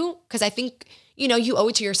gives you. Because I think, you know, you owe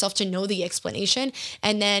it to yourself to know the explanation.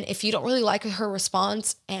 And then if you don't really like her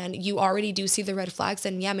response and you already do see the red flags,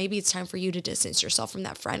 then yeah, maybe it's time for you to distance yourself from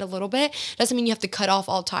that friend a little bit. Doesn't mean you have to cut off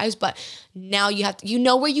all ties, but now you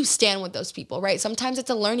know where you stand with those people, right? Sometimes it's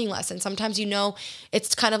a learning lesson. Sometimes, you know,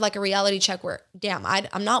 it's kind of like a reality check where, damn,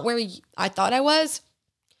 I'm not where I thought I was.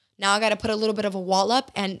 Now I got to put a little bit of a wall up,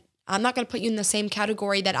 and I'm not going to put you in the same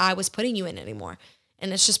category that I was putting you in anymore.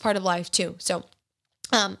 And it's just part of life too. So,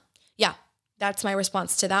 yeah. That's my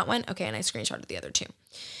response to that one. Okay, and I screenshotted the other 2.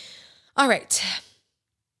 All right.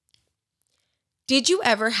 Did you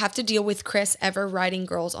ever have to deal with Chris ever writing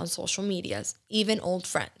girls on social medias, even old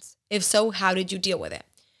friends? If so, how did you deal with it?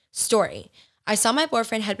 Story. I saw my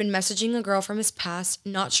boyfriend had been messaging a girl from his past,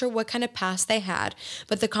 not sure what kind of past they had,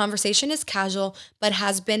 but the conversation is casual, but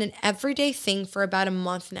has been an everyday thing for about a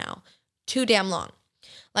month now. Too damn long.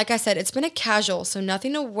 Like I said, it's been a casual, so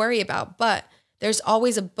nothing to worry about, but there's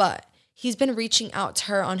always a but. He's been reaching out to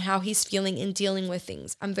her on how he's feeling and dealing with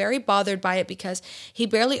things. I'm very bothered by it because he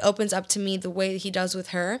barely opens up to me the way he does with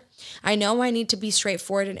her. I know I need to be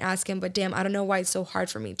straightforward and ask him, but damn, I don't know why it's so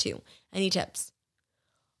hard for me to. Any tips?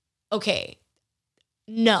 Okay.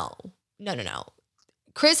 No.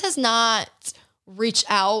 Chris has not reached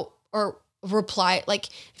out or reply. Like,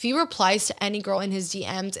 if he replies to any girl in his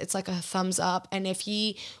DMs, it's like a thumbs up. And if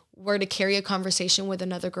he were to carry a conversation with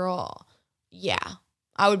another girl, yeah.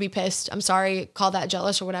 I would be pissed. I'm sorry, call that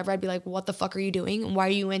jealous or whatever. I'd be like, what the fuck are you doing? Why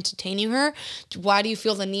are you entertaining her? Why do you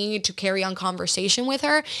feel the need to carry on conversation with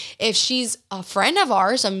her? If she's a friend of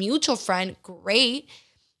ours, a mutual friend, great.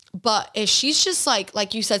 But if she's just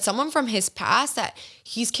like you said, someone from his past that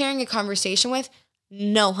he's carrying a conversation with,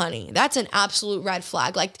 no, honey, that's an absolute red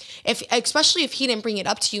flag. Like especially if he didn't bring it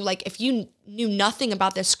up to you, like if you knew nothing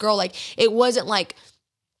about this girl, like it wasn't like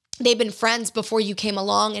they've been friends before you came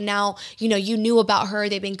along and now, you knew about her.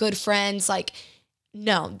 They've been good friends. Like,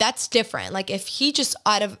 no, that's different. Like if he just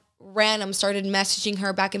out of random started messaging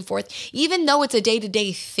her back and forth, even though it's a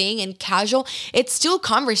day-to-day thing and casual, it's still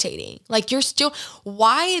conversating. Like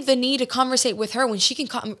why the need to conversate with her when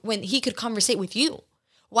when he could conversate with you?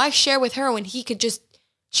 Why share with her when he could just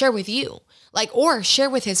share with you? Like, or share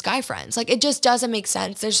with his guy friends. Like, it just doesn't make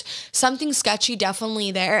sense. There's something sketchy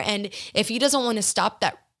definitely there. And if he doesn't want to stop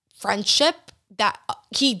that friendship that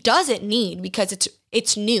he doesn't need because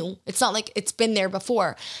it's new, it's not like it's been there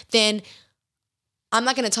before, then I'm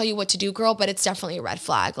not going to tell you what to do, girl, but it's definitely a red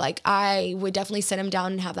flag. Like, I would definitely sit him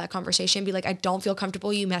down and have that conversation. Be like, I don't feel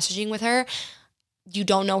comfortable you messaging with her. You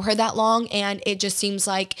don't know her that long. And it just seems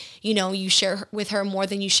like, you share with her more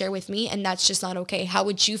than you share with me. And that's just not okay. How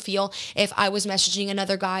would you feel if I was messaging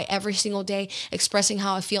another guy every single day, expressing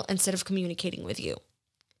how I feel instead of communicating with you?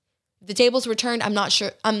 The tables were turned.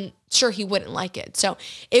 I'm sure he wouldn't like it. So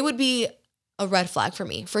it would be a red flag for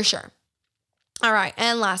me, for sure. All right.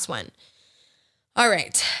 And last one. All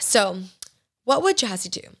right. So what would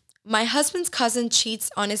Jazzy do? My husband's cousin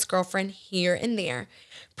cheats on his girlfriend here and there.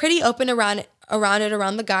 Pretty open around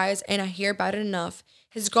the guys, and I hear about it enough.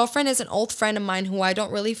 His girlfriend is an old friend of mine who I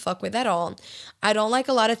don't really fuck with at all. I don't like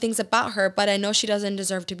a lot of things about her, but I know she doesn't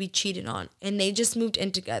deserve to be cheated on, and they just moved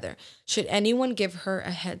in together. Should anyone give her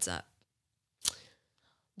a heads up?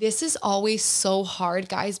 This is always so hard,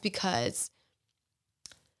 guys, because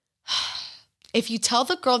if you tell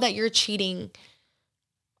the girl that you're cheating,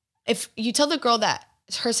 if you tell the girl that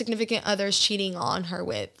her significant other is cheating on her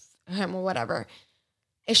with him or whatever,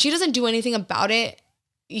 if she doesn't do anything about it,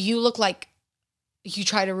 you look like you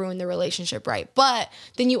try to ruin the relationship, right? But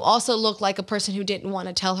then you also look like a person who didn't want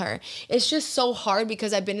to tell her. It's just so hard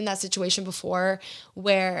because I've been in that situation before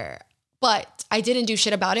but I didn't do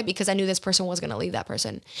shit about it because I knew this person was going to leave that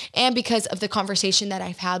person. And because of the conversation that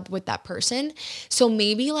I've had with that person. So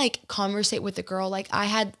maybe conversate with the girl. Like I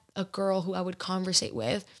had a girl who I would conversate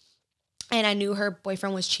with, and I knew her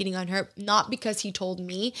boyfriend was cheating on her, not because he told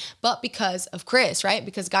me, but because of Chris, right?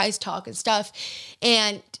 Because guys talk and stuff.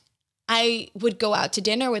 And I would go out to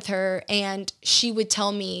dinner with her and she would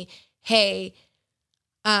tell me, hey,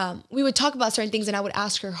 we would talk about certain things and I would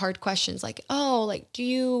ask her hard questions like, oh, like, do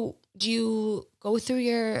you go through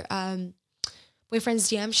your boyfriend's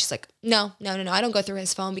DM? She's like, no, I don't go through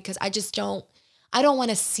his phone because I don't want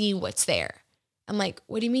to see what's there. I'm like,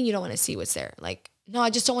 what do you mean you don't want to see what's there? Like, no, I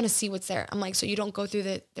just don't want to see what's there. I'm like, so you don't go through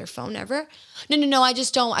their phone ever? No, I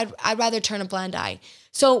just don't. I'd rather turn a blind eye.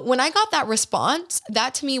 So when I got that response,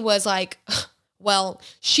 that to me was like, well,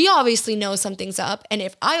 she obviously knows something's up. And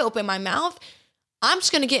if I open my mouth, I'm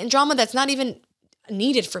just going to get in drama that's not even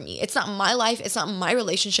needed for me. It's not my life. It's not my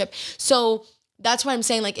relationship. So that's why I'm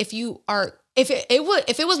saying, like, if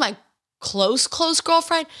it was my close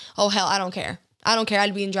girlfriend, oh hell, I don't care.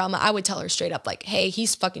 I'd be in drama. I would tell her straight up, like, hey,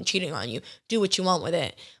 he's fucking cheating on you. Do what you want with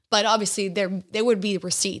it. But obviously there would be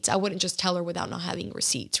receipts. I wouldn't just tell her without not having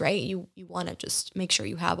receipts, right? You want to just make sure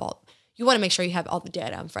you have all the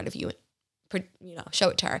data in front of you and, show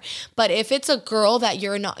it to her. But if it's a girl that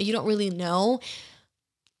you don't really know,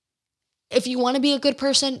 if you want to be a good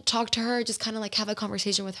person, talk to her, just kind of like have a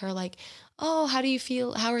conversation with her. Like, oh, how do you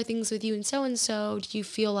feel? How are things with you? And so, do you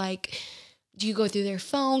feel like, do you go through their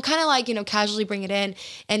phone? Kind of like, casually bring it in.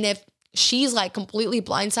 And if she's like completely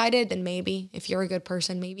blindsided, then maybe if you're a good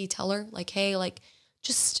person, maybe tell her like, hey, like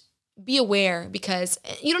just be aware, because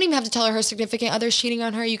you don't even have to tell her significant other's cheating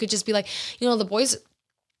on her. You could just be like, the boys,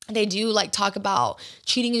 they do like talk about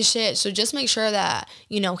cheating and shit. So just make sure that,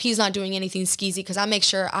 he's not doing anything skeezy, because I make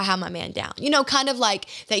sure I have my man down, kind of like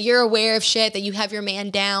that you're aware of shit, that you have your man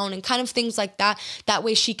down and kind of things like that. That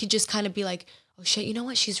way she could just kind of be like, oh shit, you know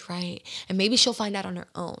what? She's right. And maybe she'll find out on her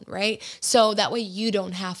own, right? So that way you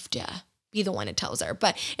don't have to be the one that tells her.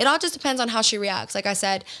 But it all just depends on how she reacts. Like I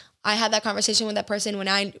said, I had that conversation with that person. When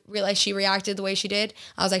I realized she reacted the way she did,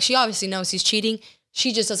 I was like, she obviously knows he's cheating.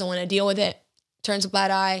 She just doesn't want to deal with it. Turns a bad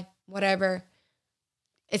eye, whatever.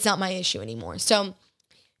 It's not my issue anymore. So,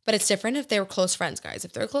 but it's different if they were close friends, guys.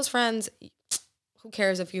 If they're close friends, who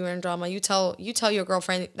cares if you were in drama? You tell your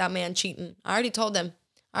girlfriend that man cheating. I already told them.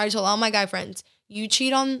 I already told all my guy friends, you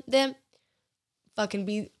cheat on them, fucking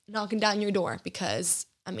be knocking down your door because,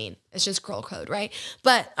 I mean, it's just girl code, right?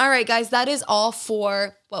 But all right, guys, that is all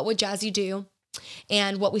for what would Jazzy do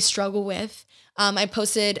and what we struggle with. I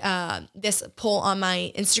posted this poll on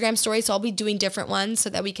my Instagram story, so I'll be doing different ones so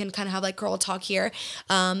that we can kind of have like girl talk here.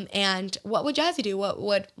 And what would Jazzy do? What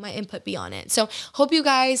would my input be on it? So hope you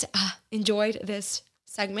guys enjoyed this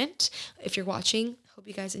segment. If you're watching, hope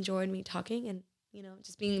you guys enjoyed me talking and, you know,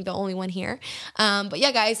 just being the only one here. But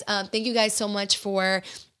yeah, guys, thank you guys so much for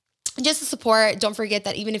just the support. Don't forget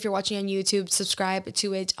that even if you're watching on YouTube, subscribe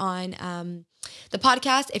to it on the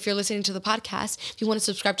podcast. If you're listening to the podcast, if you want to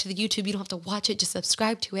subscribe to the YouTube, you don't have to watch it, just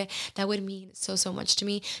subscribe to it. That would mean so much to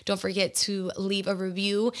me. Don't forget to leave a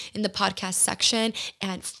review in the podcast section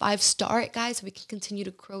and 5-star it, guys, so we can continue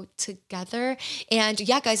to grow together. And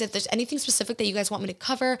yeah, guys, if there's anything specific that you guys want me to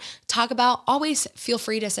cover, talk about, always feel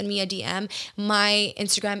free to send me a DM. My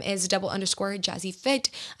Instagram is _JazzyFit.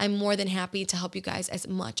 I'm more than happy to help you guys as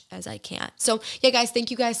much as I can. So yeah, guys,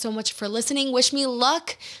 thank you guys so much for listening. Wish me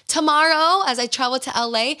luck tomorrow as I travel to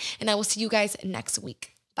LA, and I will see you guys next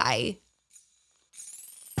week. Bye.